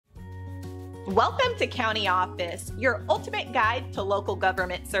Welcome to County Office, your ultimate guide to local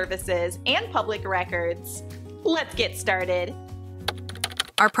government services and public records. Let's get started.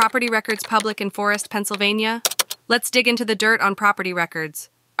 Are property records public in Forest, Pennsylvania? Let's dig into the dirt on property records.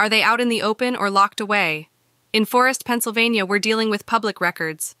 Are they out in the open or locked away? In Forest, Pennsylvania, we're dealing with public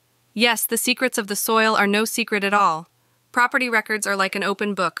records. Yes, the secrets of the soil are no secret at all. Property records are like an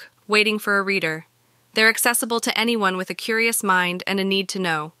open book, waiting for a reader. They're accessible to anyone with a curious mind and a need to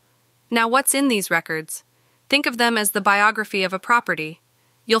know. Now, what's in these records? Think of them as the biography of a property.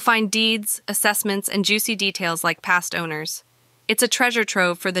 You'll find deeds, assessments, and juicy details like past owners. It's a treasure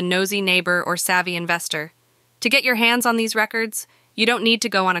trove for the nosy neighbor or savvy investor. To get your hands on these records, you don't need to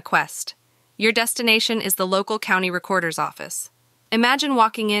go on a quest. Your destination is the local county recorder's office. Imagine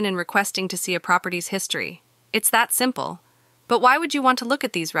walking in and requesting to see a property's history. It's that simple. But why would you want to look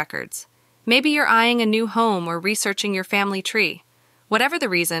at these records? Maybe you're eyeing a new home or researching your family tree. Whatever the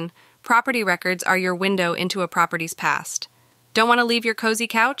reason, property records are your window into a property's past. Don't want to leave your cozy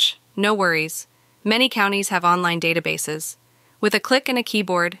couch? No worries. Many counties have online databases. With a click and a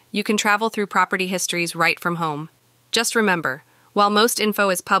keyboard, you can travel through property histories right from home. Just remember, while most info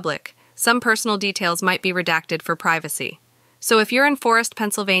is public, some personal details might be redacted for privacy. So if you're in Forest,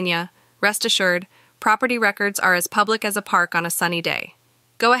 Pennsylvania, rest assured, property records are as public as a park on a sunny day.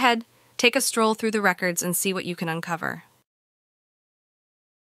 Go ahead, take a stroll through the records and see what you can uncover.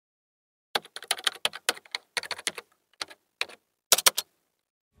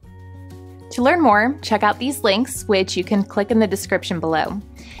 To learn more, check out these links, which you can click in the description below.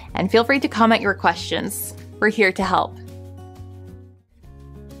 And feel free to comment your questions. We're here to help.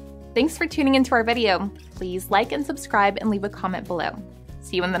 Thanks for tuning into our video. Please like and subscribe and leave a comment below.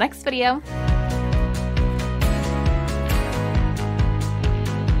 See you in the next video.